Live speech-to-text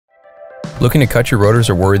Looking to cut your rotors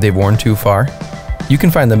or worried they've worn too far? You can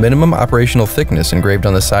find the minimum operational thickness engraved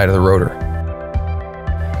on the side of the rotor,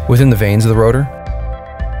 within the vanes of the rotor,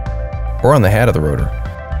 or on the hat of the rotor.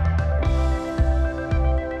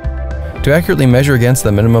 To accurately measure against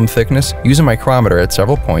the minimum thickness, use a micrometer at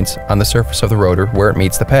several points on the surface of the rotor where it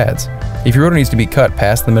meets the pads. If your rotor needs to be cut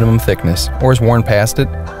past the minimum thickness or is worn past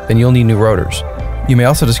it, then you'll need new rotors. You may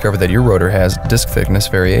also discover that your rotor has disc thickness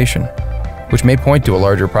variation, which may point to a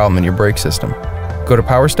larger problem in your brake system. Go to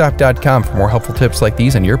PowerStop.com for more helpful tips like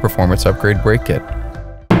these on your performance upgrade brake kit.